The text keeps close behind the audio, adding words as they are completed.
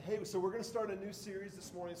Hey, so we're going to start a new series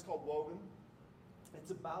this morning. It's called Woven.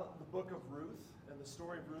 It's about the book of Ruth and the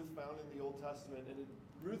story of Ruth found in the Old Testament. And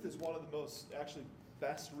Ruth is one of the most, actually,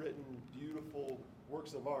 best written, beautiful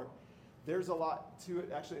works of art. There's a lot to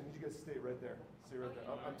it. Actually, I need you guys to stay right there. Stay right there.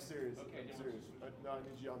 I'm serious. Okay, I'm serious. No, I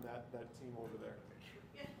need you on that team over there.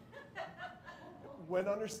 When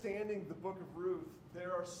understanding the book of Ruth,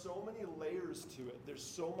 there are so many layers to it. There's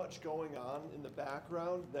so much going on in the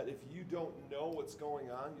background that if you don't know what's going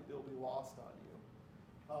on, it'll be lost on you.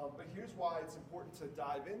 But here's why it's important to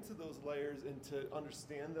dive into those layers and to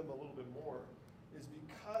understand them a little bit more, is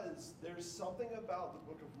because there's something about the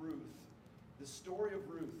book of Ruth, the story of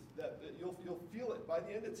Ruth, that you'll feel it. By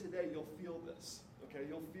the end of today, you'll feel this. Okay,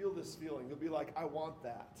 you'll feel this feeling. You'll be like, I want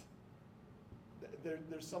that.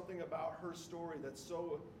 There's something about her story that's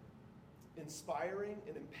so inspiring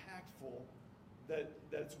and impactful that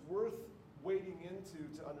it's worth wading into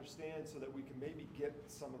to understand, so that we can maybe get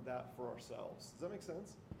some of that for ourselves. Does that make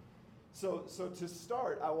sense? So to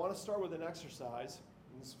start, I want to start with an exercise.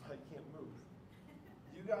 And this is why you can't move.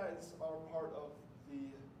 You guys are part of the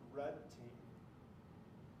red team.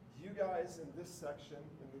 You guys in this section,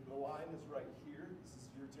 and the line is right here. This is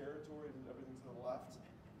your territory, and everything to the left.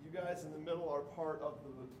 You guys in the middle are part of the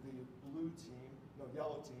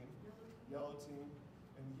yellow team,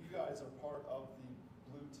 and you guys are part of the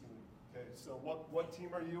blue team. Okay, so what team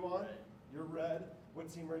are you on? You're red. What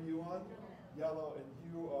team are you on? Yellow, and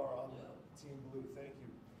you are on team blue. Thank you.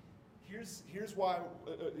 Here's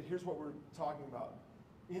what we're talking about.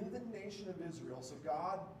 In the nation of Israel, so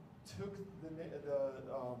God took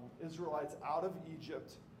the Israelites out of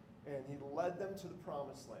Egypt, and he led them to the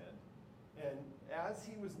promised land. And as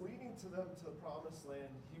he was leading them to the promised land,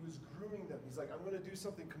 he was grooming them. He's like, I'm going to do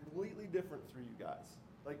something completely different through you guys.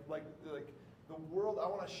 Like the world, I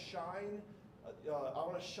want to shine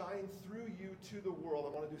through you to the world. I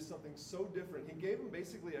want to do something so different. He gave them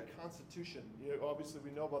basically a constitution. Obviously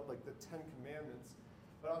we know about like the 10 Commandments,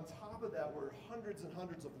 but on top of that were hundreds and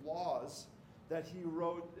hundreds of laws that he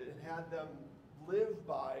wrote and had them live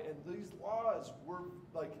by. And these laws were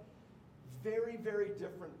like very, very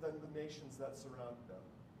different than the nations that surrounded them.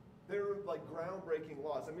 They were like groundbreaking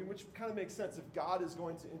laws. I mean, which kind of makes sense. If God is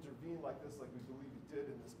going to intervene like this, like we believe he did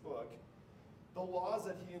in this book, the laws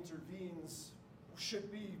that he intervenes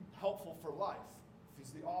should be helpful for life. If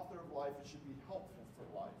he's the author of life, it should be helpful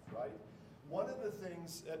for life, right? One of the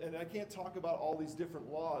things, and I can't talk about all these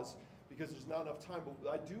different laws because there's not enough time, but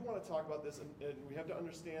I do want to talk about this, and we have to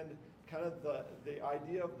understand kind of the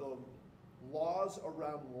idea of the laws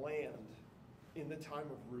around land in the time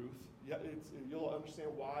of Ruth. Yeah, you'll understand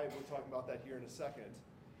why we're talking about that here in a second.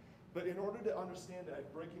 But in order to understand it, I've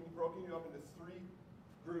broken you up into three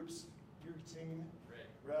groups. Your team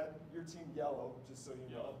red, your team yellow, just so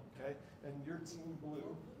you know, okay? And your team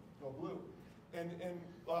blue. And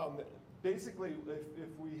basically,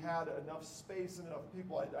 if we had enough space and enough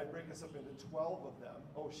people, I'd break us up into 12 of them.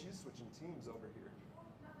 Oh, she's switching teams over here.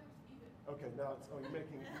 Okay, now you're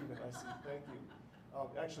making it even. I see. Thank you.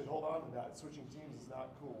 Actually, hold on to that. Switching teams is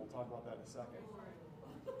not cool. We'll talk about that in a second.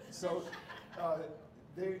 So,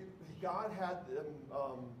 God had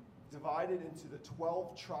them divided into the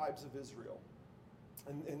 12 tribes of Israel.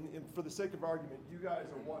 And for the sake of argument, you guys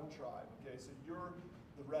are one tribe. Okay, so you're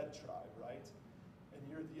the red tribe, right? And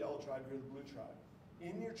you're the yellow tribe. You're the blue tribe.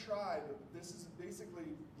 In your tribe, this is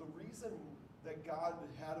basically the reason that God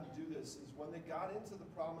had them do this is when they got into the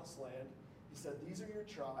promised land, he said, these are your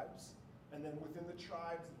tribes. And then within the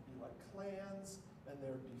tribes, it'd be like clans, and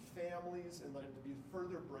there'd be families, and there'd be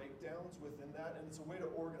further breakdowns within that. And it's a way to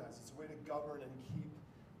organize. It's a way to govern and keep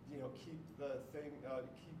the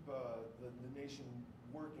nation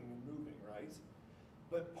working and moving, right?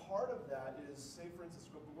 But part of that is, say for instance,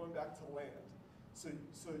 going back to land.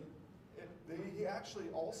 He actually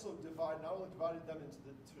also not only divided them into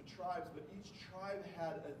the tribes, but each tribe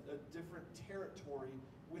had a different territory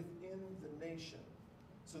within the nation.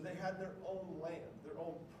 So they had their own land, their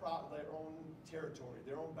own territory,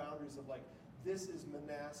 their own boundaries of like, this is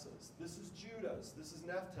Manasseh's, this is Judah's, this is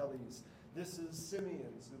Naphtali's, this is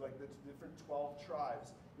Simeon's, like the different 12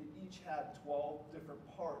 tribes. They each had 12 different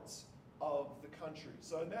parts of the country.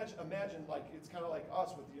 So imagine like, it's kind of like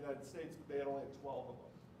us with the United States, but they had only 12 of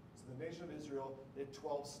them. So the nation of Israel, they had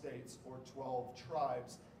 12 states or 12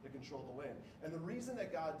 tribes that controlled the land. And the reason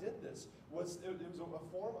that God did this was it was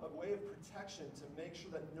a way of protection to make sure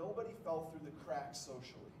that nobody fell through the cracks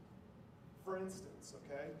socially. For instance,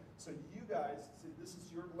 okay, so you guys, see, this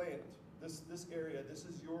is your land. This area, this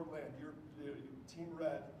is your land. Your team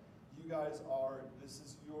red, you guys this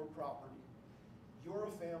is your property. You're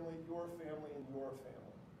a family, and you're a family.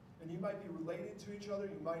 And you might be related to each other,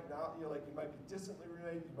 you might not, you might be distantly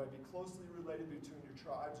related, you might be closely related between your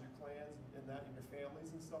tribes, your clans, and your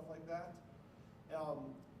families and stuff like that.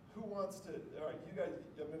 Who wants to, all right, you guys,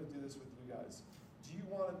 I'm going to do this with you guys. Do you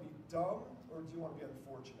want to be dumb or do you want to be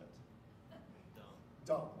unfortunate?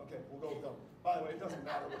 Dumb. Okay, we'll go with dumb. By the way, it doesn't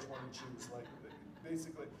matter which one you choose,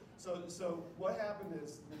 basically. So what happened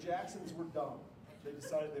is the Jacksons were dumb. They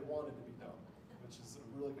decided they wanted to be dumb, which is a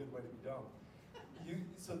really good way to be dumb.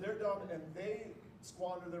 So they're dumb, and they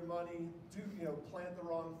squander their money, plant the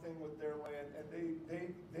wrong thing with their land, and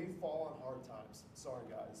they fall on hard times. Sorry,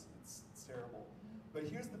 guys, it's terrible. But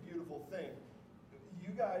here's the beautiful thing.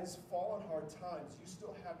 You guys fall on hard times. You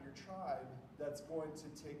still have your tribe that's going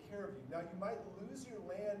to take care of you. Now, you might lose your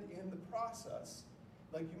land in the process.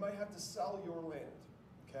 Like, you might have to sell your land,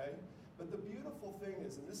 okay? But the beautiful thing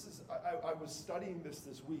is, and this is, I was studying this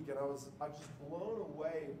week, and I was just blown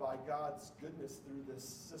away by God's goodness through this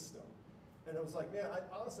system. And I was like, man,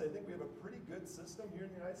 honestly, I think we have a pretty good system here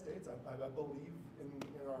in the United States. I believe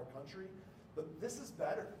in our country. But this is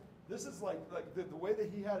better. This is like the way that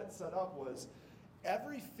he had it set up was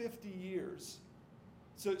every 50 years.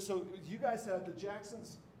 So you guys had, the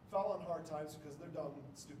Jacksons fell on hard times because they're dumb,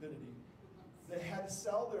 stupidity. They had to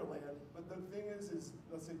sell their land, but the thing is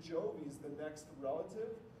let's say Jovi's the next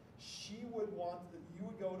relative. She would want you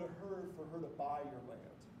would go to her for her to buy your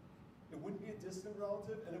land. It wouldn't be a distant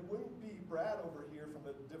relative, and it wouldn't be Brad over here from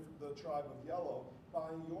the tribe of Yellow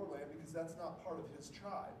buying your land because that's not part of his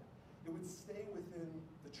tribe. It would stay within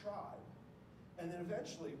the tribe. And then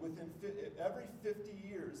eventually, every 50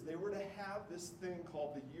 years, they were to have this thing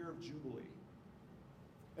called the Year of Jubilee.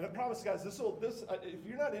 And I promise, guys, if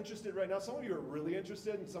you're not interested right now, some of you are really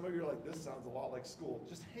interested, and some of you are like, this sounds a lot like school.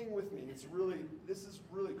 Just hang with me. This is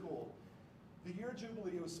really cool. The Year of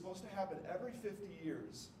Jubilee was supposed to happen every 50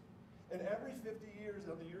 years. And every 50 years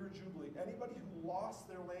of the Year of Jubilee, anybody who lost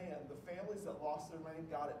their land, the families that lost their land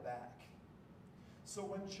got it back. So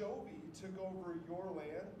when Jovi took over your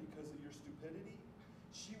land because of your stupidity,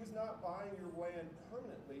 she was not buying your land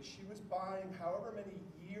permanently. She was buying however many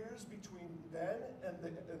years between then and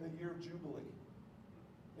the Year of Jubilee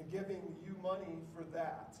and giving you money for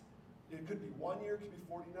that. It could be 1 year, it could be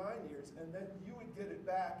 49 years, and then you would get it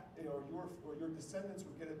back, or your descendants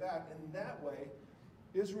would get it back, and that way,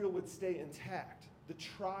 Israel would stay intact. The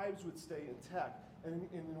tribes would stay intact. And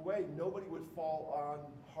in a way, nobody would fall on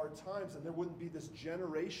hard times, and there wouldn't be this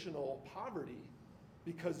generational poverty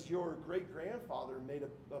because your great-grandfather made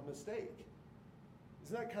a mistake.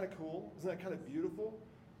 Isn't that kind of cool? Isn't that kind of beautiful?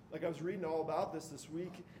 Like, I was reading all about this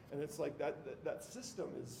week, and it's like that system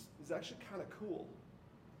is actually kind of cool.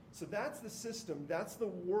 So that's the system. That's the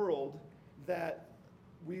world that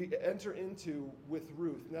we enter into with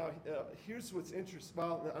Ruth. Now, here's what's interesting.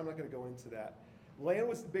 Well, I'm not going to go into that. Land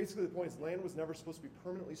was, basically the point is, land was never supposed to be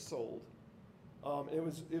permanently sold. It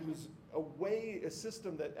was a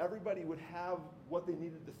system that everybody would have what they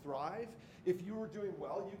needed to thrive. If you were doing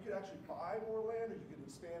well, you could actually buy more land or you could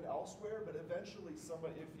expand elsewhere, but eventually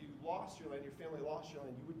if you lost your land, your family lost your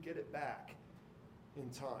land, you would get it back in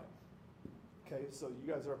time. Okay, so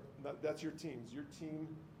you guys that's your teams. Your team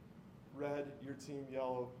red, your team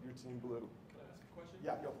yellow, your team blue. Can I ask a question?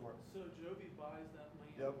 Yeah, go for it. So Jovi buys that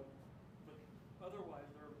land. Yep. Otherwise,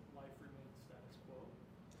 their life remains status quo,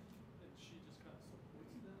 and she just kind of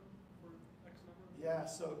supports them for X number of years? Yeah,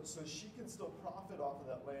 so she can still profit off of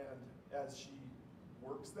that land as she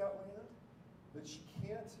works that land, but she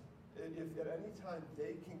can't, if at any time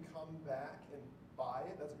they can come back and buy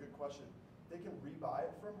it, that's a good question, they can rebuy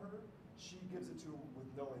it from her, she gives it to them with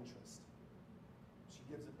no interest. She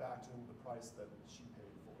gives it back to them the price that she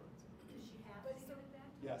paid for it. Does she have to give it back?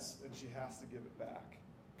 Yes, and she has to give it back.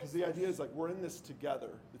 Because the idea is like we're in this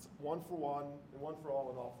together. It's one for one, and one for all,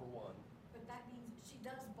 and all for one. But that means she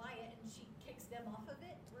does buy it and she kicks them off of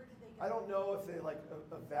it? Where do they go? I don't know if they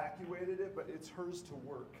evacuated it, but it's hers to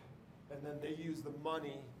work. And then they use the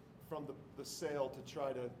money from the sale to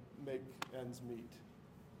try to make ends meet.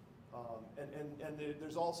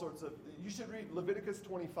 There's all sorts of, you should read Leviticus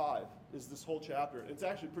 25 is this whole chapter. It's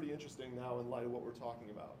actually pretty interesting now in light of what we're talking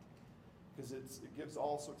about. Because it gives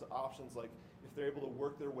all sorts of options, like if they're able to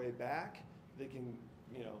work their way back, they can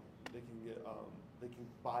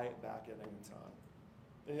buy it back at any time.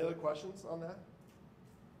 Any other questions on that?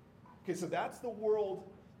 Okay, so that's the world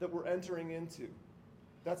that we're entering into.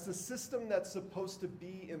 That's the system that's supposed to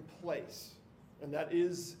be in place. And that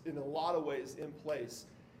is, in a lot of ways, in place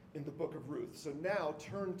in the book of Ruth. So now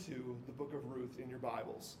turn to the book of Ruth in your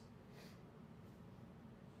Bibles.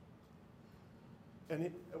 And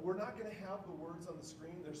we're not going to have the words on the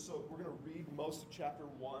screen. We're going to read most of chapter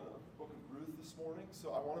 1 of the book of Ruth this morning.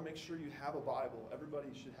 So I want to make sure you have a Bible. Everybody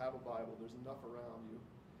should have a Bible. There's enough around you.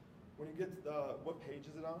 When you get to what page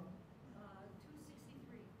is it on?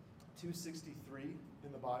 263. 263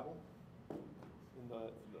 in the Bible, in the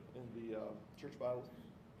church Bibles.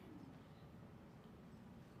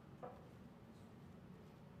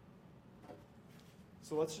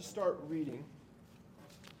 So let's just start reading.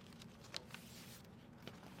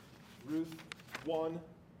 Ruth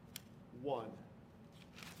 1:1.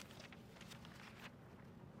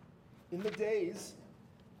 In the days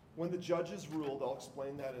when the judges ruled, I'll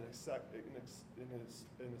explain that in a second.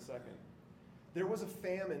 There was a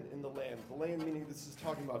famine in the land. The land meaning this is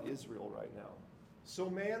talking about Israel right now. So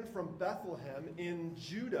a man from Bethlehem in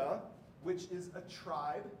Judah, which is a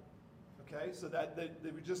tribe, okay, so that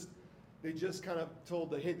they just kind of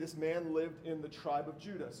told that, hey, this man lived in the tribe of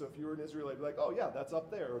Judah. So if you were an Israelite, you'd be like, oh yeah, that's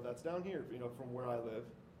up there, or that's down here, from where I live.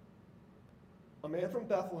 A man from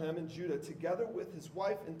Bethlehem in Judah, together with his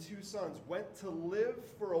wife and 2 sons, went to live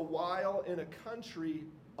for a while in a country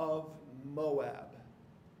of Moab.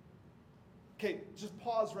 Okay, just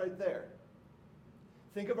pause right there.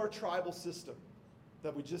 Think of our tribal system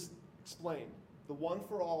that we just explained. The one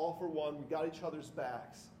for all for one, we got each other's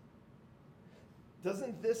backs.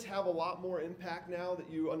 Doesn't this have a lot more impact now that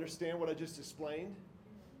you understand what I just explained?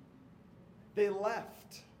 They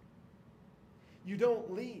left. You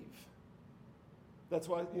don't leave. That's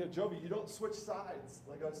why, Jovi, you don't switch sides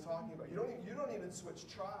like I was talking about. You don't even switch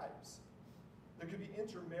tribes. There could be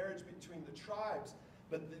intermarriage between the tribes,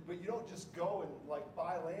 but you don't just go and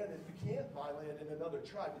buy land, and you can't buy land in another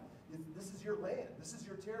tribe. This is your land. This is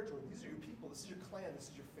your territory. These are your people. This is your clan. This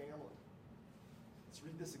is your family. Let's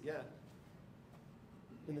read this again.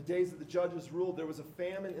 In the days that the judges ruled, there was a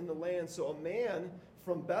famine in the land. So a man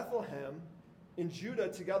from Bethlehem in Judah,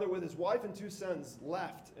 together with his wife and 2 sons,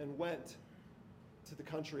 left and went to the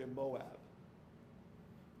country of Moab.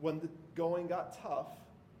 When the going got tough,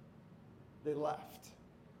 they left.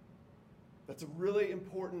 That's a really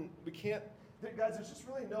important, guys, there's just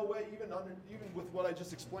really no way, even with what I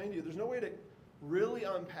just explained to you, there's no way to really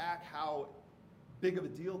unpack how big of a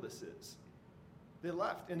deal this is. They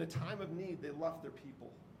left. In a time of need, they left their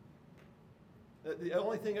people. The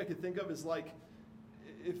only thing I could think of is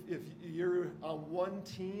if you're on one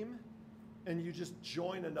team and you just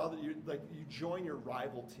join another, you join your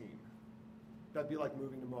rival team. That'd be like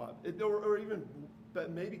moving to Moab. Or even,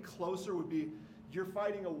 but maybe closer would be, you're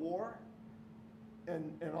fighting a war,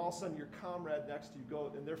 and all of a sudden your comrade next to you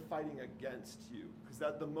go, and they're fighting against you. Because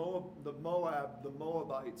the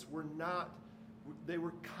Moabites were not, they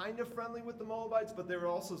were kind of friendly with the Moabites, but there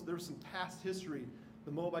was some past history.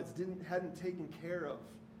 The Moabites hadn't taken care of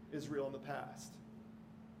Israel in the past.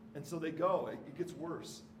 And so they go. It gets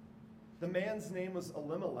worse. The man's name was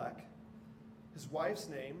Elimelech. His wife's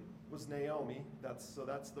name was Naomi. That's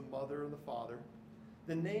the mother and the father.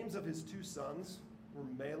 The names of his 2 sons were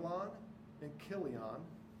Mahlon and Chilion.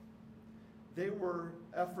 They were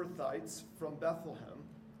Ephrathites from Bethlehem,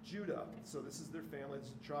 Judah. So this is their family, this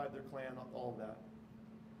is their tribe, their clan, all of that.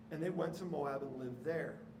 And they went to Moab and lived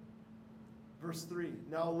there. Verse 3,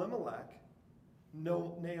 now Elimelech,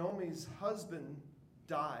 Naomi's husband,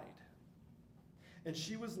 died, and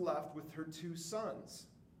she was left with her 2 sons.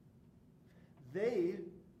 They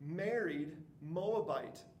married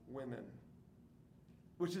Moabite women,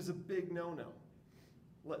 which is a big no-no.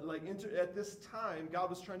 At this time,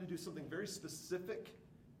 God was trying to do something very specific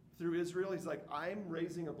through Israel. He's like, I'm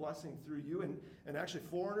raising a blessing through you, and actually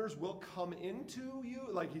foreigners will come into you.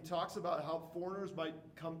 He talks about how foreigners might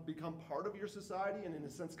become part of your society and in a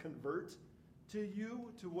sense convert to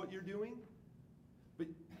you, to what you're doing. But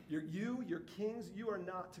your kings, you are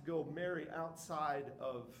not to go marry outside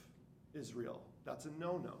of Israel. That's a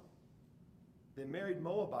no-no. They married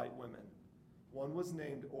Moabite women. One was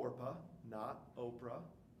named Orpah, not Oprah,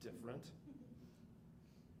 different.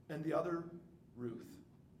 And the other, Ruth.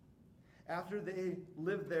 After they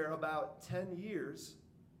lived there about 10 years,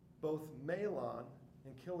 both Mahlon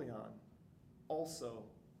and Chilion also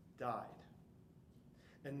died.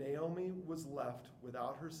 And Naomi was left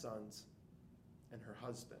without her sons and her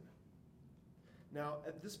husband. Now,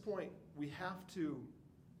 at this point, we have to,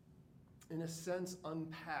 in a sense,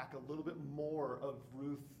 unpack a little bit more of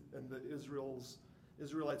Ruth and the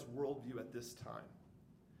Israelites' worldview at this time.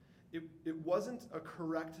 It wasn't a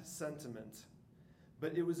correct sentiment,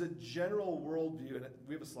 but it was a general worldview, and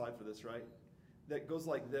we have a slide for this, right? That goes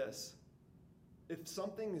like this. If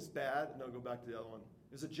something is bad, no, go back to the other one.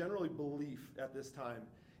 There's a general belief at this time.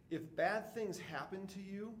 If bad things happen to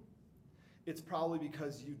you, it's probably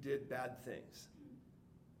because you did bad things.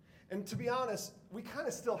 And to be honest, we kind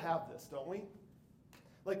of still have this, don't we?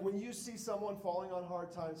 Like when you see someone falling on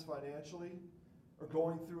hard times financially, or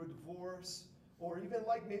going through a divorce, or even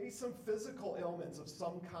like maybe some physical ailments of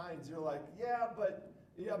some kinds, you're like, yeah,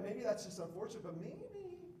 maybe that's just unfortunate, but maybe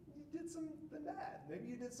you did something bad. Maybe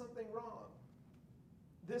you did something wrong.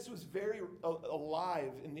 This was very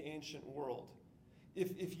alive in the ancient world.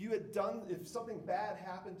 If something bad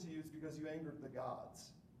happened to you, it's because you angered the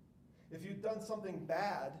gods. If you've done something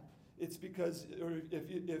bad, it's because, or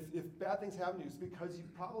if bad things happen to you, it's because you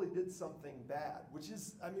probably did something bad, which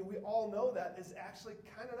is, we all know that is actually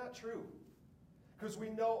kind of not true. Because we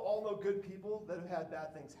all know good people that have had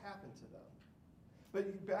bad things happen to them.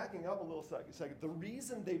 But backing up a little second, the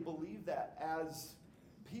reason they believe that as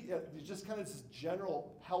just kind of this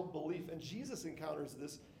general held belief, and Jesus encounters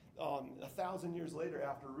this 1,000 years later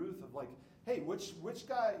after Ruth of like, hey, which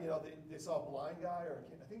guy, they saw a blind guy, or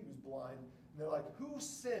I think he was blind, and they're like, who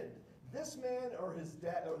sinned? This man or his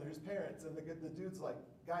dad or his parents? And the dude's like,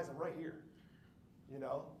 guys, I'm right here.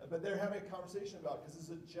 But they're having a conversation about it because it's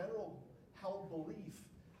a general held belief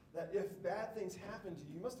that if bad things happen to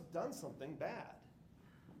you, you must have done something bad.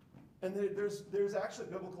 And there's actually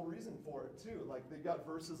a biblical reason for it too. Like they've got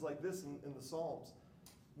verses like this in the Psalms.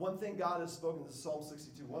 One thing God has spoken, this is Psalm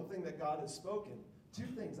 62, one thing that God has spoken, two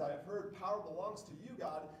things I have heard, power belongs to you,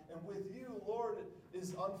 God, and with you, Lord,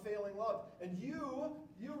 is unfailing love. And you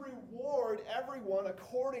reward everyone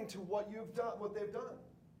according to what you've done, what they've done.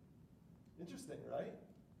 Interesting, right?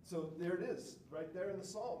 So there it is, right there in the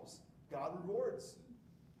Psalms. God rewards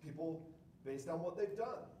people based on what they've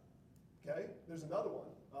done. Okay? There's another one,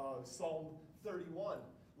 Psalm 31.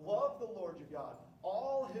 Love the Lord your God,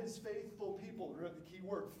 all his faithful people. Remember the key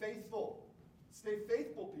word, faithful. Stay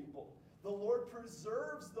faithful, people. The Lord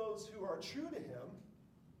preserves those who are true to him,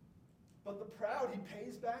 but the proud he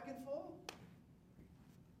pays back in full.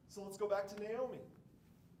 So let's go back to Naomi.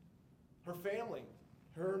 Her family,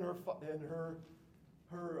 her and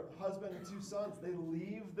her husband and two sons, they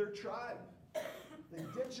leave their tribe. They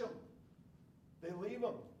ditch them. They leave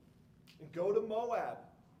them and go to Moab.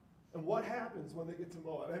 And what happens when they get to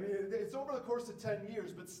Moab? It's over the course of 10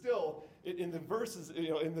 years, but still, in the verses,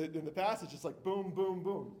 in the passage, it's like boom, boom,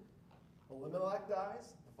 boom. Elimelech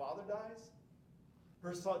dies. The father dies.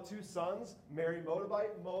 Her two sons marry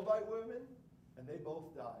Moabite women, and they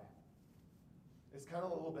both die. It's kind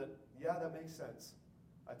of a little bit, yeah, that makes sense.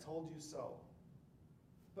 I told you so.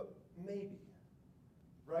 But maybe,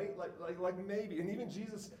 right? Like maybe. And even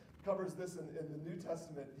Jesus covers this in the New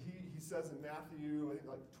Testament. He says in Matthew, I think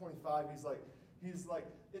like 25, he's like,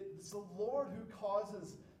 it's the Lord who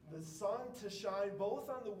causes the sun to shine both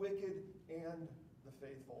on the wicked and the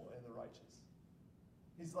faithful and the righteous.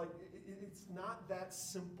 He's like, it's not that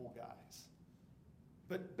simple, guys.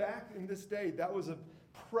 But back in this day, that was a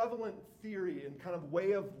prevalent theory and kind of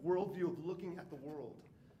way of worldview of looking at the world.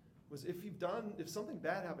 Was if something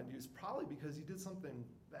bad happened to you, it's probably because you did something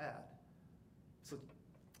bad. So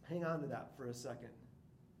hang on to that for a second.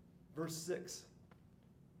 Verse 6,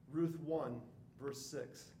 Ruth 1, verse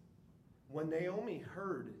 6. When Naomi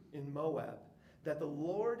heard in Moab that the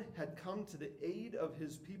Lord had come to the aid of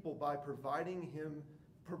his people by providing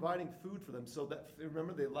food for them, so that,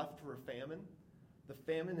 remember, they left for a famine? The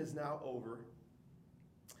famine is now over.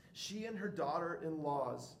 She and her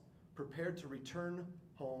daughter-in-laws prepared to return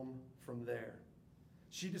home from there.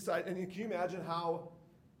 She decided, and can you imagine how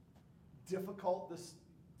difficult this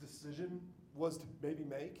decision was to maybe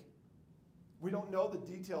make? We don't know the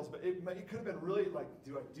details, but it could have been really like,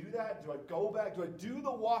 do I do that? Do I go back? Do I do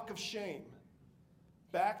the walk of shame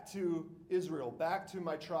back to Israel, back to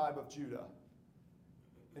my tribe of Judah?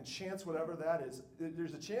 And chance whatever that is,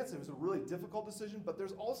 there's a chance it was a really difficult decision, but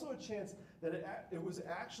there's also a chance that it was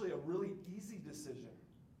actually a really easy decision.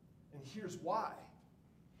 And here's why.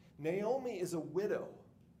 Naomi is a widow.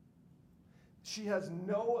 She has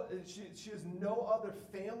no other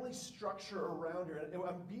family structure around her. And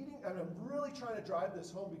I'm really trying to drive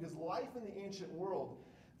this home because life in the ancient world,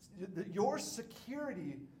 your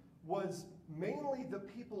security was mainly the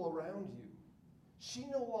people around you. She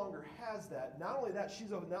no longer has that. Not only that,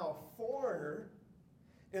 she's now a foreigner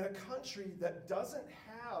in a country that doesn't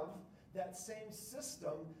have that same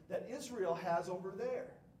system that Israel has over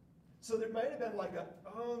there. So there might have been like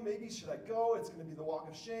maybe should I go? It's going to be the walk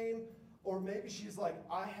of shame. Or maybe she's like,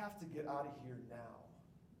 I have to get out of here now.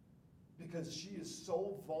 Because she is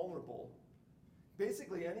so vulnerable.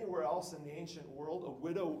 Basically, anywhere else in the ancient world, a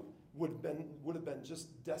widow would have been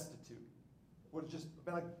just destitute. Would have just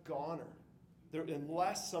been a goner.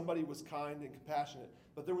 unless somebody was kind and compassionate.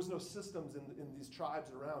 But there was no systems in these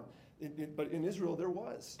tribes around. But in Israel, there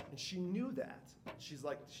was. And she knew that. She's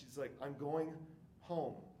like, I'm going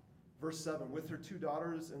home. Verse 7, with her 2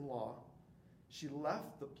 daughters-in-law, she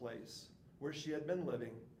left the place where she had been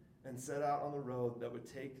living and set out on the road that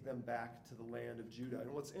would take them back to the land of Judah.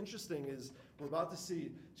 And what's interesting is we're about to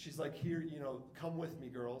see, she's like, here, come with me,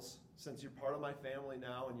 girls, since you're part of my family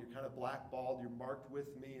now and you're kind of blackballed, you're marked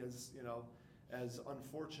with me as, as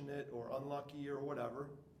unfortunate or unlucky or whatever.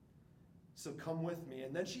 So come with me.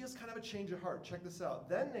 And then she has kind of a change of heart. Check this out.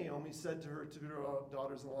 Then Naomi said to her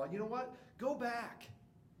daughters-in-law, you know what? Go back,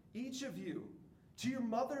 each of you, to your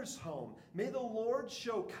mother's home. May the Lord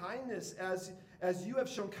show kindness as you have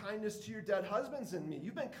shown kindness to your dead husbands and me.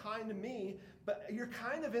 You've been kind to me, but you're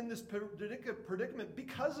kind of in this predicament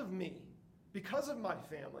because of me, because of my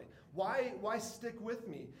family. Why stick with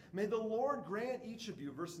me? May the Lord grant each of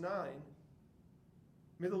you, verse 9,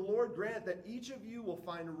 may the Lord grant that each of you will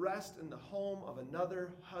find rest in the home of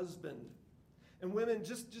another husband. And women,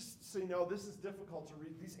 just so you know, this is difficult to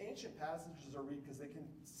read. These ancient passages are read because they can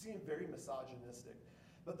seem very misogynistic.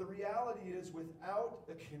 But the reality is, without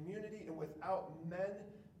a community and without men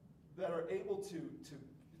that are able to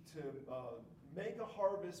make a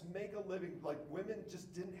harvest, make a living, like women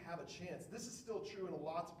just didn't have a chance. This is still true in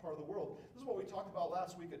lots of part of the world. This is what we talked about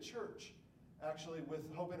last week at church, actually,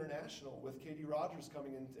 with Hope International, with Katie Rogers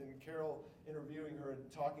coming in and Carol interviewing her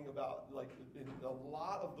and talking about, like, a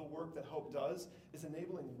lot of the work that Hope does is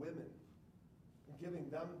enabling women and giving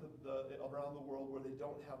them the around the world where they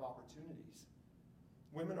don't have opportunities.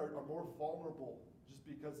 Women are more vulnerable just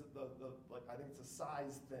because of I think it's a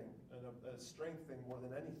size thing and a strength thing more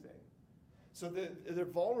than anything. So they're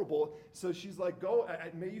vulnerable. So she's like, go,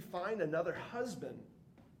 may you find another husband.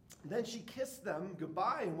 Then she kissed them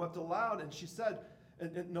goodbye and wept aloud, and she said,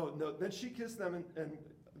 then she kissed them and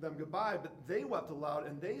them goodbye, but they wept aloud,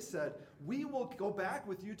 and they said, we will go back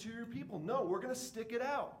with you to your people. No, we're going to stick it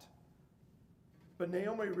out. But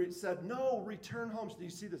Naomi said, no, return home. So you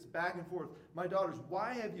see this back and forth. My daughters,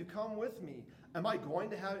 why have you come with me? Am I going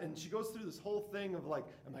to have, and she goes through this whole thing of like,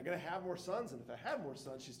 am I going to have more sons? And if I have more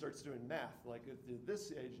sons, she starts doing math. Like, if you're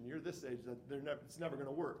this age and you're this age, it's never going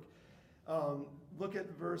to work. Look at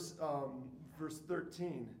verse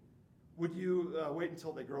 13. Would you wait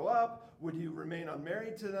until they grow up? Would you remain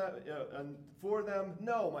unmarried to them and for them?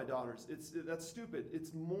 No, my daughters. That's stupid.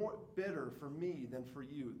 It's more bitter for me than for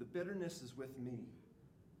you. The bitterness is with me,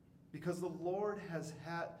 because the Lord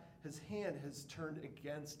his hand has turned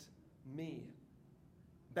against me.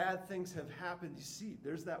 Bad things have happened. You see,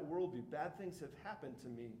 there's that worldview. Bad things have happened to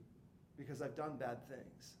me because I've done bad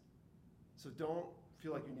things. So don't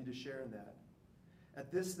feel like you need to share in that.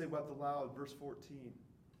 At this they wept aloud. Verse 14.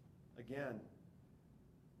 Again,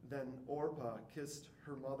 then Orpah kissed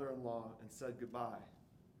her mother-in-law and said goodbye.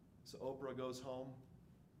 So Oprah goes home,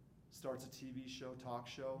 starts a TV show, talk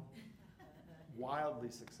show, wildly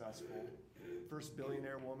successful. First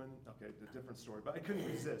billionaire woman. Okay, a different story, but I couldn't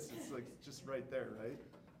resist. It's like just right there, right?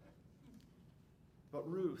 But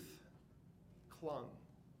Ruth clung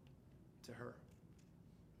to her.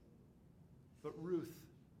 But Ruth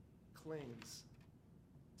clings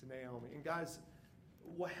to Naomi. And guys,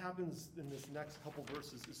 what happens in this next couple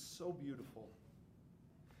verses is so beautiful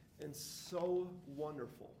and so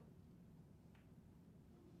wonderful.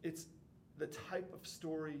 It's the type of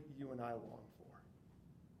story you and I long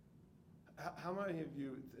for. How many of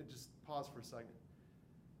you, just pause for a second,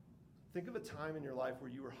 think of a time in your life where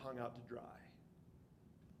you were hung out to dry,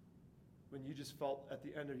 when you just felt at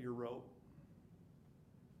the end of your rope.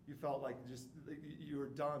 You felt like just you were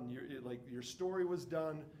done. Your story was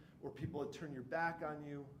done, or people had turned your back on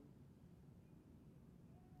you.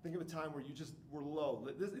 Think of a time where you just were low.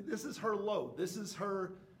 This is her low. This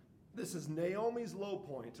is Naomi's low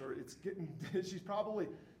point, or she's probably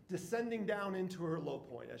descending down into her low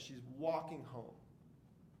point as she's walking home.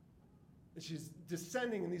 And she's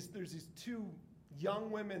descending, and there's these 2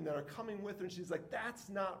 young women that are coming with her, and she's like, that's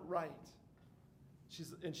not right.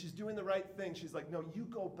 She's doing the right thing. She's like, no, you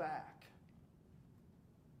go back.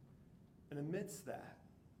 And amidst that,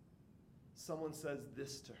 someone says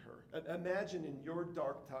this to her. Imagine in your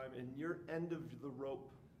dark time, in your end of the rope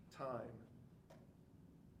time,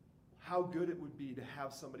 how good it would be to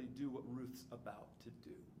have somebody do what Ruth's about to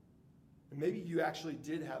do. And maybe you actually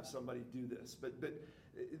did have somebody do this, but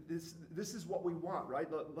this is what we want, right?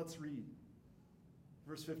 Let's read.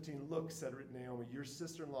 Verse 15, look, said Naomi, your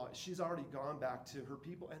sister-in-law, she's already gone back to her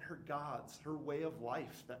people and her gods, her way of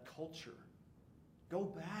life, that culture. Go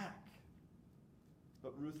back.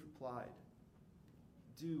 But Ruth replied,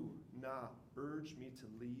 do not urge me to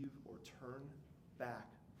leave or turn back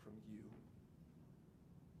from you.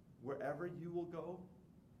 Wherever you will go,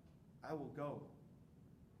 I will go.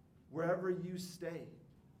 Wherever you stay,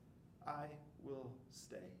 I will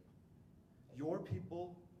stay. Your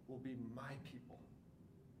people will be my people,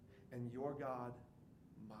 and your God,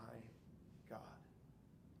 my God.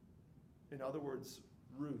 In other words,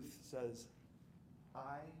 Ruth says,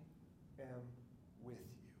 I am with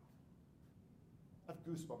you. I have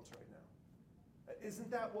goosebumps right now.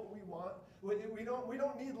 Isn't that what we want? We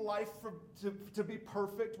don't need life to be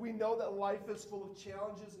perfect. We know that life is full of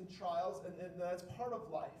challenges and trials, and that's part of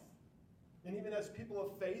life. And even as people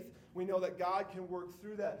of faith, we know that God can work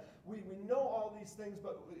through that. We know all these things,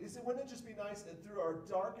 but wouldn't it just be nice that through our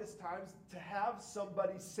darkest times to have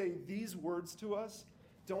somebody say these words to us?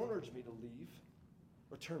 Don't urge me to leave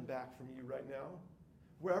or turn back from you right now.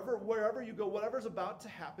 Wherever you go, whatever's about to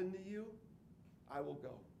happen to you, I will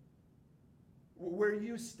go. Where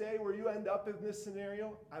you stay, where you end up in this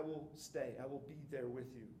scenario, I will stay. I will be there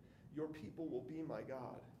with you. Your people will be my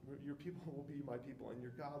God. Your people will be my people, and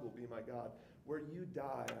your God will be my God. Where you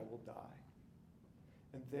die, I will die.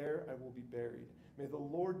 And there I will be buried. May the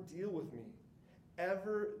Lord deal with me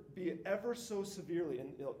ever so severely. And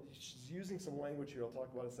she's using some language here I'll talk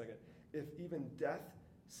about in a second. If even death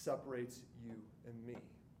separates you and me.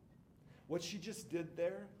 What she just did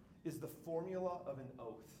there is the formula of an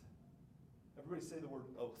oath. Everybody say the word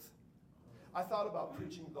oath. I thought about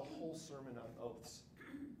preaching the whole sermon on oaths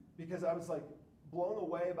because I was like blown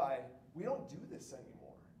away by, we don't do this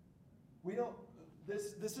anymore. We don't,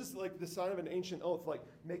 this is like the sign of an ancient oath. Like,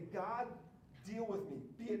 may God deal with me,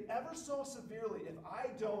 be it ever so severely, if I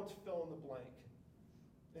don't fill in the blank.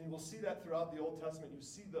 And we'll see that throughout the Old Testament. You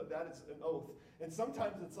see that is an oath. And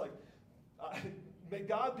sometimes it's like, may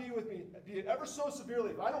God be with me, be it ever so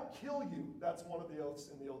severely. If I don't kill you, that's one of the oaths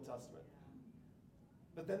in the Old Testament.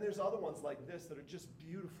 But then there's other ones like this that are just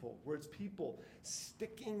beautiful, where it's people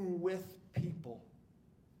sticking with people.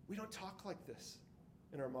 We don't talk like this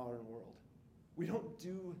in our modern world. We don't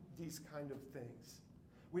do these kind of things.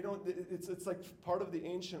 We don't. It's like part of the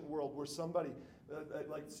ancient world where somebody,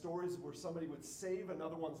 like stories where somebody would save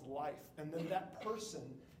another one's life, and then that person,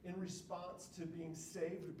 in response to being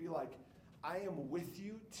saved, would be like, "I am with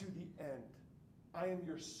you to the end. I am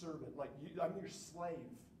your servant. Like I'm your slave.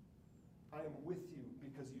 I am with you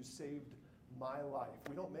because you saved my life."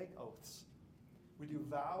 We don't make oaths. We do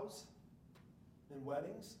vows in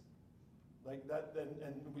weddings, like that,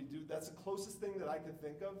 and we do. That's the closest thing that I could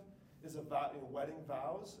think of is a vow, wedding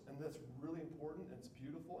vows, and that's really important. And it's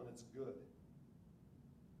beautiful and it's good.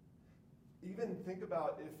 Even think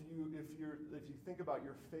about if you think about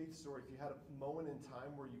your faith story. If you had a moment in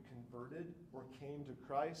time where you converted or came to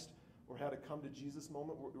Christ, or had a come to Jesus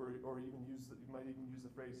moment, or even you might even use the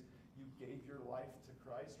phrase, you gave your life to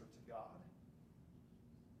Christ or to God.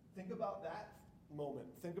 Think about that moment.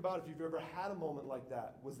 Think about if you've ever had a moment like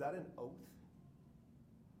that. Was that an oath?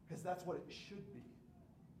 Because that's what it should be.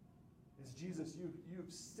 Is Jesus,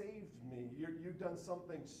 you've saved me. You've done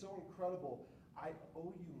something so incredible. I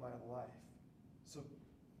owe you my life. So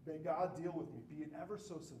may God deal with me, be it ever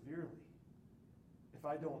so severely, if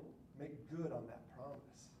I don't make good on that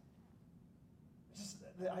promise. Just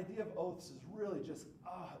the idea of oaths is really just,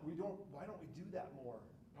 why don't we do that more?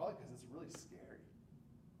 Probably because it's really scary.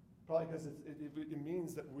 Probably because it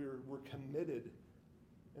means that we're committed.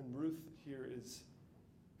 And Ruth here is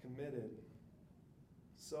committed.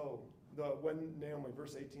 So,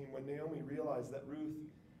 verse 18, when Naomi realized that Ruth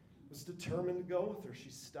was determined to go with her, she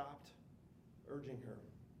stopped urging her.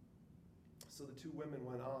 So the two women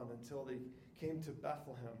went on until they came to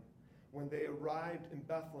Bethlehem. When they arrived in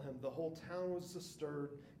Bethlehem, the whole town was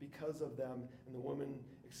stirred because of them, and the woman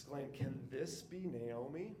exclaimed, "Can this be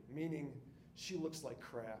Naomi?" Meaning, she looks like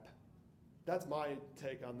crap. That's my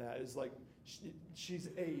take on that, is like, she's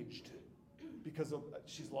aged because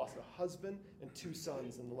she's lost a husband and 2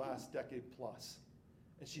 sons in the last decade plus,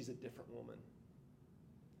 and she's a different woman.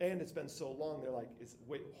 And it's been so long, they're like,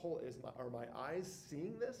 are my eyes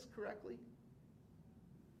seeing this correctly?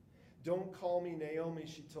 "Don't call me Naomi,"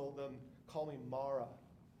 she told them. "Call me Mara."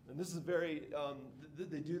 And this is very,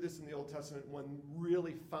 they do this in the Old Testament when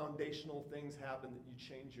really foundational things happen that you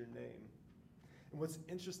change your name. And what's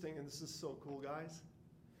interesting, and this is so cool, guys,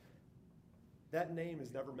 that name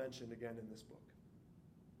is never mentioned again in this book.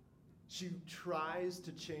 She tries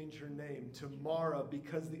to change her name to Mara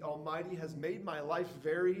because the Almighty has made my life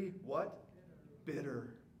very, what?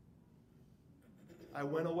 Bitter. I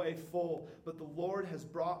went away full, but the Lord has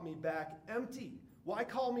brought me back empty. Why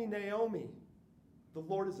call me Naomi? The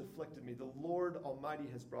Lord has afflicted me. The Lord Almighty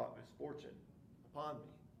has brought misfortune upon me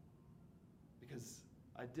because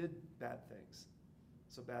I did bad things.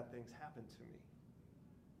 so bad things happen to me.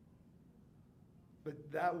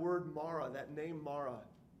 But that word Mara, that name Mara,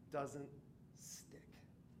 doesn't stick.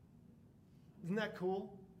 Isn't that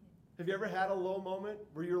cool? Have you ever had a low moment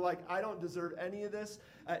where you're like, I don't deserve any of this?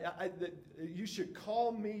 You should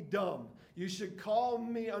call me dumb. You should call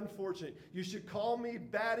me unfortunate. You should call me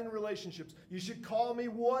bad in relationships. You should call me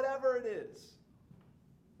whatever it is.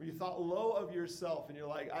 Where you thought low of yourself and you're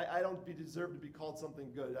like, I don't deserve to be called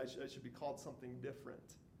something good. I should be called something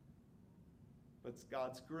different. But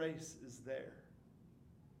God's grace is there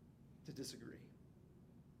to disagree.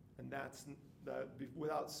 And that's,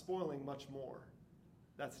 without spoiling much more,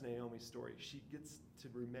 that's Naomi's story. She gets to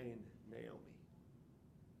remain Naomi.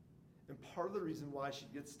 And part of the reason why she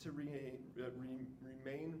gets to remain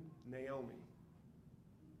Naomi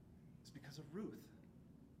is because of Ruth.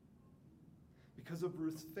 Because of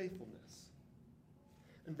Ruth's faithfulness.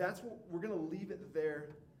 And that's what we're going to leave it there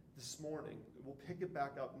this morning. We'll pick it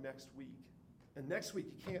back up next week. And next week,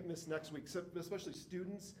 you can't miss next week, especially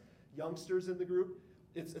students, youngsters in the group.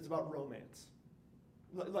 It's about romance.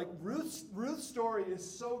 Like Ruth's story is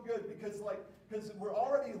so good because we're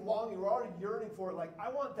already longing, we're already yearning for it. Like, I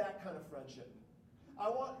want that kind of friendship. I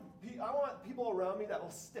want people around me that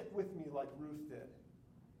will stick with me like Ruth did.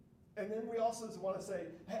 And then we also want to say,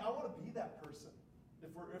 hey, I want to be that person. If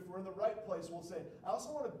we're in the right place, we'll say, I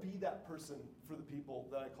also want to be that person for the people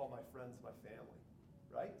that I call my friends, my family.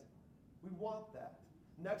 Right? We want that.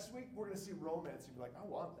 Next week, we're going to see romance. You'll be like, I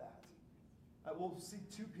want that. We'll see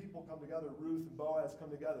two people come together, Ruth and Boaz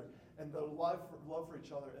come together, and their love for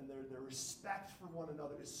each other and their respect for one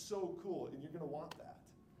another is so cool, and you're going to want that.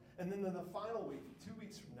 And then in the final week, 2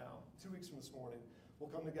 weeks from now, 2 weeks from this morning, we'll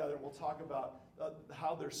come together and we'll talk about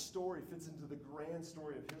how their story fits into the grand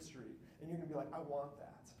story of history. And you're going to be like, I want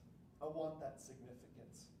that. I want that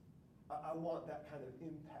significance. I want that kind of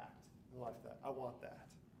impact in life. I want that.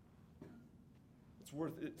 It's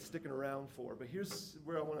worth it sticking around for. But here's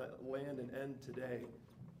where I want to land and end today.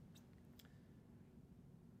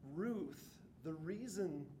 Ruth, the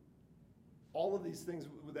reason all of these things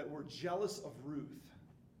that we're jealous of Ruth,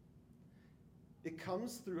 it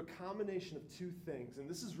comes through a combination of two things. And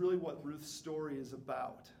this is really what Ruth's story is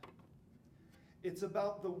about. It's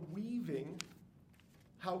about the weaving,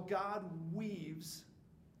 how God weaves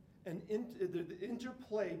the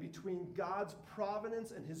interplay between God's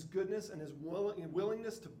providence and his goodness and his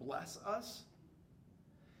willingness to bless us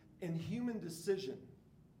and human decision.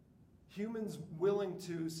 Humans willing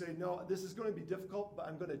to say, no, this is going to be difficult, but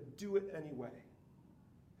I'm going to do it anyway.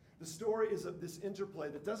 The story is of this interplay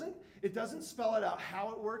that doesn't spell it out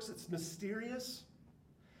how it works. It's mysterious.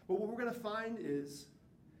 But what we're going to find is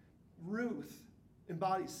Ruth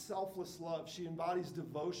embodies selfless love. She embodies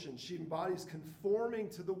devotion. She embodies conforming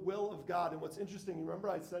to the will of God. And what's interesting, you remember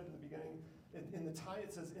I said in the beginning, in the time,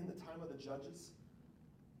 it says in the time of the judges.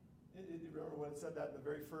 Remember when it said that in the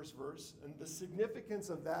very first verse? And the significance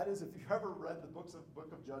of that is, if you've ever read the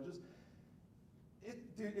book of Judges,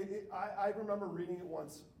 I remember reading it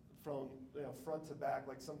once from front to back.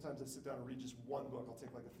 Like sometimes I sit down and read just one book. I'll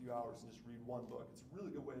take like a few hours and just read one book. It's a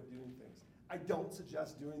really good way of doing things. I don't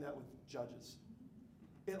suggest doing that with Judges.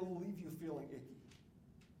 It'll leave you feeling icky.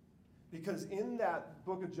 Because in that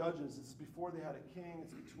book of Judges, it's before they had a king,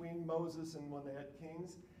 it's between Moses and when they had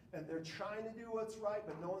kings, and they're trying to do what's right,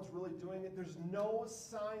 but no one's really doing it. There's no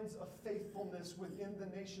signs of faithfulness within the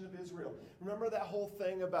nation of Israel. Remember that whole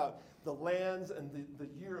thing about the lands and the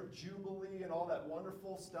year of Jubilee and all that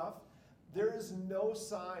wonderful stuff? There is no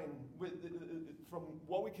sign, from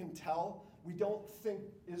what we can tell, we don't think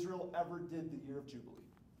Israel ever did the year of Jubilee.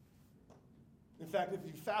 In fact, if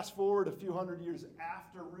you fast forward a few hundred years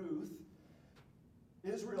after Ruth,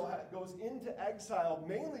 Israel goes into exile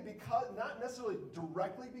mainly because, not necessarily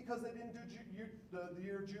directly because they didn't do the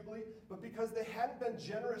year of Jubilee, but because they hadn't been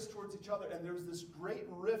generous towards each other. And there was this great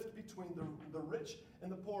rift between the rich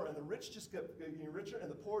and the poor. And the rich just kept getting richer and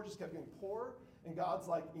the poor just kept getting poorer. And God's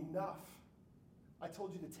like, enough. I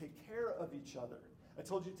told you to take care of each other. I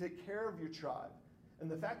told you to take care of your tribe. And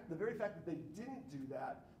the very fact that they didn't do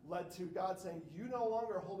that led to God saying, you no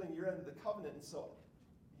longer are holding your end of the covenant, and so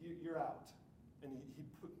you're out. And he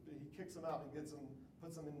kicks them out and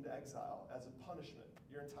puts them into exile as a punishment.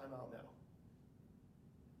 You're in timeout now.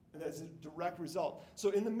 And that's a direct result. So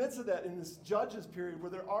in the midst of that, in this Judges period where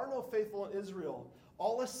there are no faithful in Israel,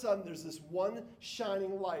 all of a sudden there's this one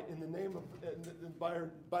shining light in the name of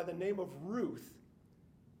by the name of Ruth.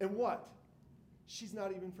 And what? She's not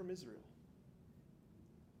even from Israel.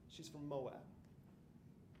 She's from Moab.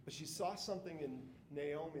 But she saw something in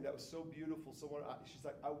Naomi that was so beautiful. So she's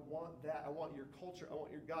like, I want that. I want your culture. I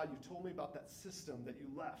want your God. You told me about that system that you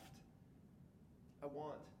left. I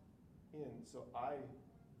want in, so I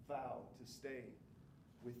vow to stay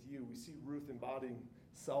with you. We see Ruth embodying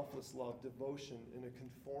selfless love, devotion, and a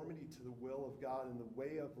conformity to the will of God and the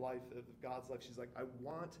way of life, of God's life. She's like, I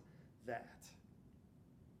want that.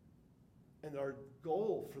 And our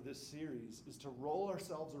goal for this series is to roll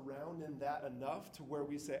ourselves around in that enough to where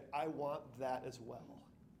we say, I want that as well.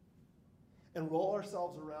 And roll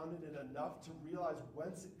ourselves around in it enough to realize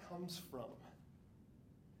whence it comes from.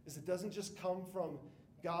 Is it doesn't just come from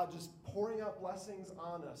God just pouring out blessings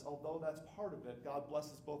on us, although that's part of it. God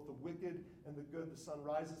blesses both the wicked and the good. The sun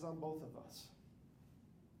rises on both of us.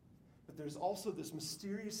 But there's also this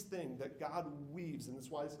mysterious thing that God weaves, and that's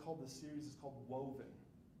why it's called, this series is called Woven.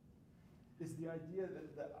 Is the idea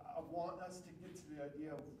that I want us to get to the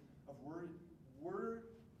idea of we're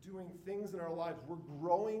doing things in our lives. We're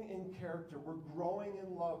growing in character. We're growing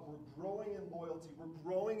in love. We're growing in loyalty. We're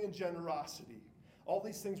growing in generosity. All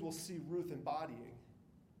these things we'll see Ruth embodying.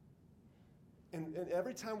 And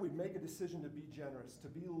every time we make a decision to be generous, to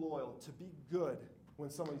be loyal, to be good when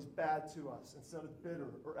somebody's bad to us, instead of bitter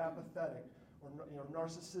or apathetic or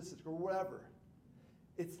narcissistic or whatever,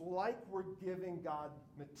 it's like we're giving God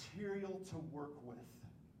material to work with.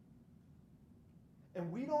 And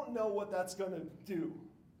we don't know what that's going to do.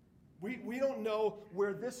 We don't know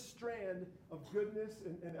where this strand of goodness,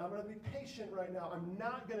 and I'm going to be patient right now. I'm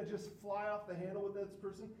not going to just fly off the handle with this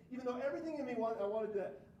person. Even though everything in me, I want to do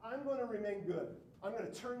that, I'm going to remain good. I'm going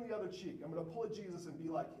to turn the other cheek. I'm going to pull a Jesus and be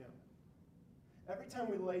like him. Every time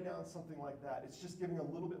we lay down something like that, it's just giving a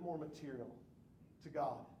little bit more material to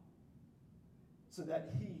God so that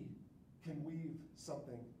he can weave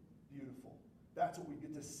something beautiful. That's what we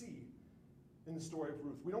get to see in the story of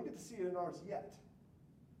Ruth. We don't get to see it in ours yet.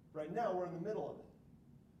 Right now, we're in the middle of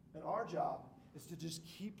it. And our job is to just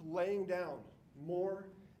keep laying down more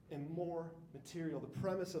and more material. The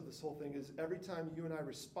premise of this whole thing is every time you and I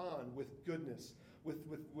respond with goodness, with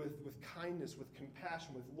kindness, with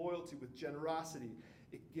compassion, with loyalty, with generosity,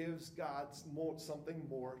 it gives God something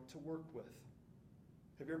more to work with.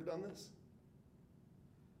 Have you ever done this?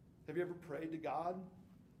 Have you ever prayed to God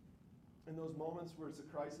in those moments where it's a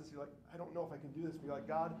crisis? You're like, I don't know if I can do this. But you're like,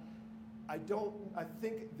 God, I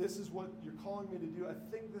think this is what you're calling me to do. I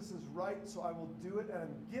think this is right, so I will do it, and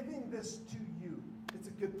I'm giving this to you. It's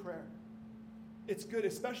a good prayer. It's good,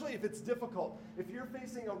 especially if it's difficult. If you're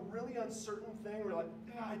facing a really uncertain thing, where you're like,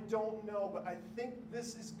 I don't know, but I think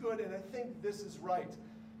this is good, and I think this is right.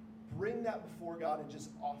 Bring that before God and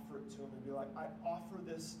just offer it to him and be like, I offer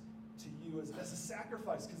this to you as a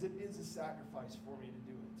sacrifice, because it is a sacrifice for me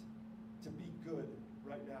to do it. To be good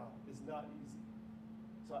right now is not easy.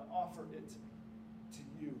 So I offer it to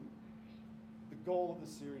you. The goal of the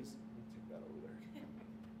series, let me take that over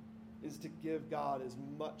there, is to give God as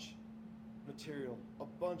much material, a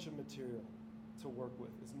bunch of material to work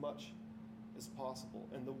with, as much as possible.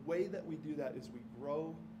 And the way that we do that is we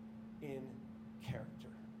grow in character.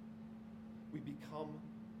 We become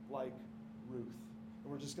like Ruth.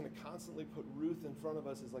 And we're just going to constantly put Ruth in front of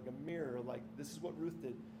us as like a mirror, like, this is what Ruth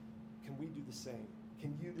did. Can we do the same?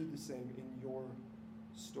 Can you do the same in your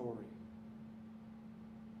story?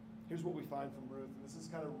 Here's what we find from Ruth. And this is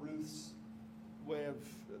kind of Ruth's way of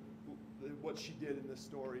what she did in this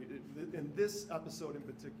story, in this episode in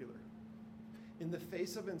particular. In the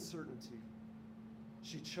face of uncertainty,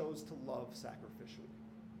 she chose to love sacrificially.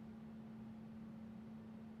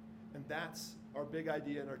 And that's our big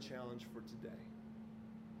idea and our challenge for today.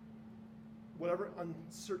 Whatever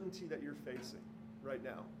uncertainty that you're facing right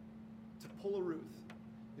now, to pull a Ruth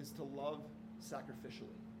is to love sacrificially.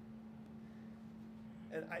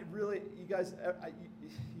 And I really, you guys, I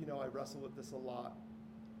wrestle with this a lot.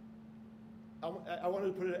 I wanted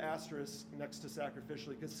to put an asterisk next to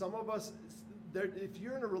sacrificially, because some of us, if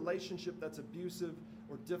you're in a relationship that's abusive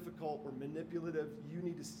or difficult or manipulative, you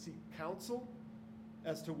need to seek counsel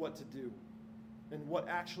as to what to do and what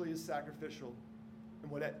actually is sacrificial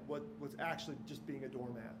and what's actually just being a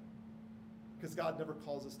doormat. Because God never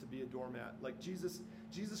calls us to be a doormat. Like Jesus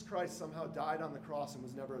Christ somehow died on the cross and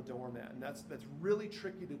was never a doormat. And that's really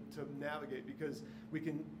tricky to navigate, because we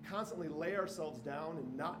can constantly lay ourselves down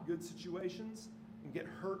in not good situations and get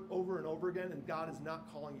hurt over and over again, and God is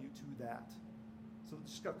not calling you to that. So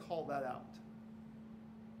just got to call that out.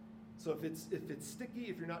 So if it's sticky,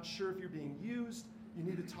 if you're not sure if you're being used, you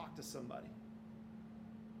need to talk to somebody.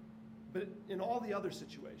 But in all the other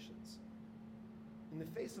situations, in the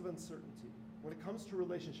face of uncertainty, when it comes to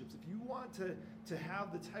relationships, if you want to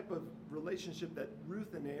have the type of relationship that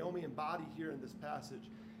Ruth and Naomi embody here in this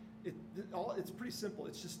passage, it's pretty simple.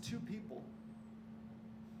 It's just two people.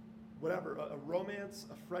 Whatever, a romance,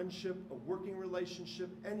 a friendship, a working relationship,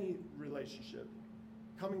 any relationship.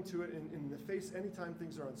 coming to it in the face anytime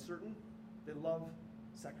things are uncertain, they love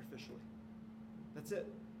sacrificially. That's it.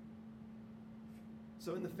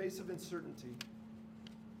 So in the face of uncertainty,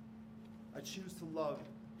 I choose to love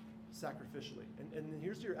sacrificially. And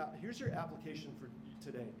here's your application for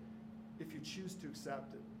today, if you choose to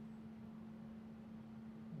accept it.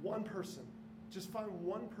 One person, just find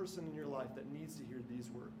one person in your life that needs to hear these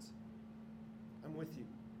words. I'm with you.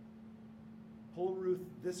 Pull Ruth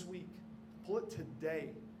this week. Pull it today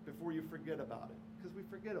before you forget about it, because we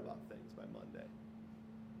forget about things by Monday.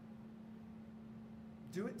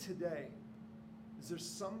 Do it today. Is there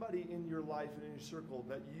somebody in your life and in your circle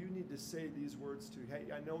that you need to say these words to?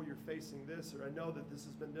 Hey, I know you're facing this, or I know that this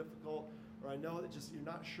has been difficult, or I know that just you're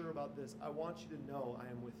not sure about this. I want you to know I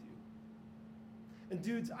am with you. And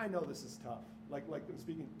dudes, I know this is tough. Like I'm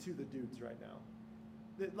speaking to the dudes right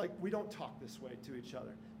now. Like, we don't talk this way to each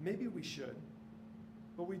other. Maybe we should,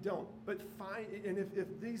 but we don't. But find, and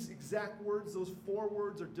if these exact words, those 4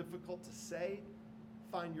 words are difficult to say,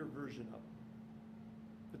 find your version of them.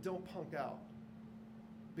 But don't punk out.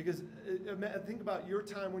 Because think about your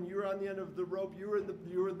time when you were on the end of the rope, you were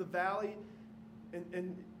in the valley,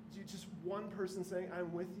 and you just one person saying,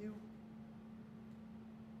 I'm with you,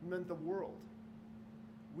 meant the world.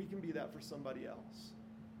 We can be that for somebody else.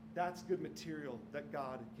 That's good material that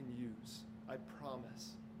God can use. I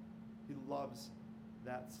promise. He loves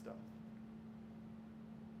that stuff.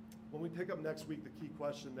 When we pick up next week, the key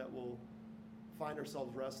question that we'll find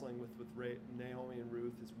ourselves wrestling with Naomi and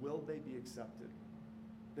Ruth is, will they be accepted?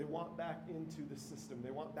 They want back into the system.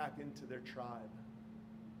 They want back into their tribe.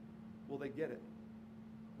 Will they get it?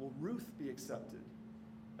 Will Ruth be accepted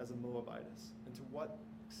as a Moabitess? And to what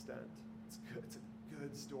extent? It's good. It's a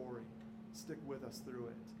good story. Stick with us through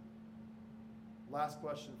it. Last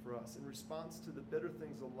question for us. In response to the bitter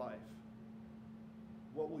things of life,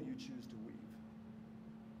 what will you choose to weave?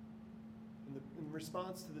 In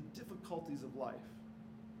response to the difficulties of life,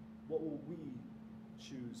 what will we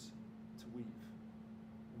choose to weave?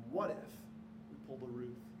 And what if we pulled a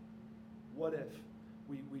Ruth? What if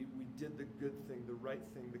we did the good thing, the right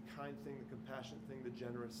thing, the kind thing, the compassionate thing, the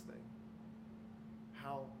generous thing?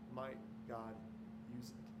 How might God use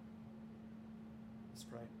it? Let's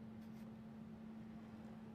pray.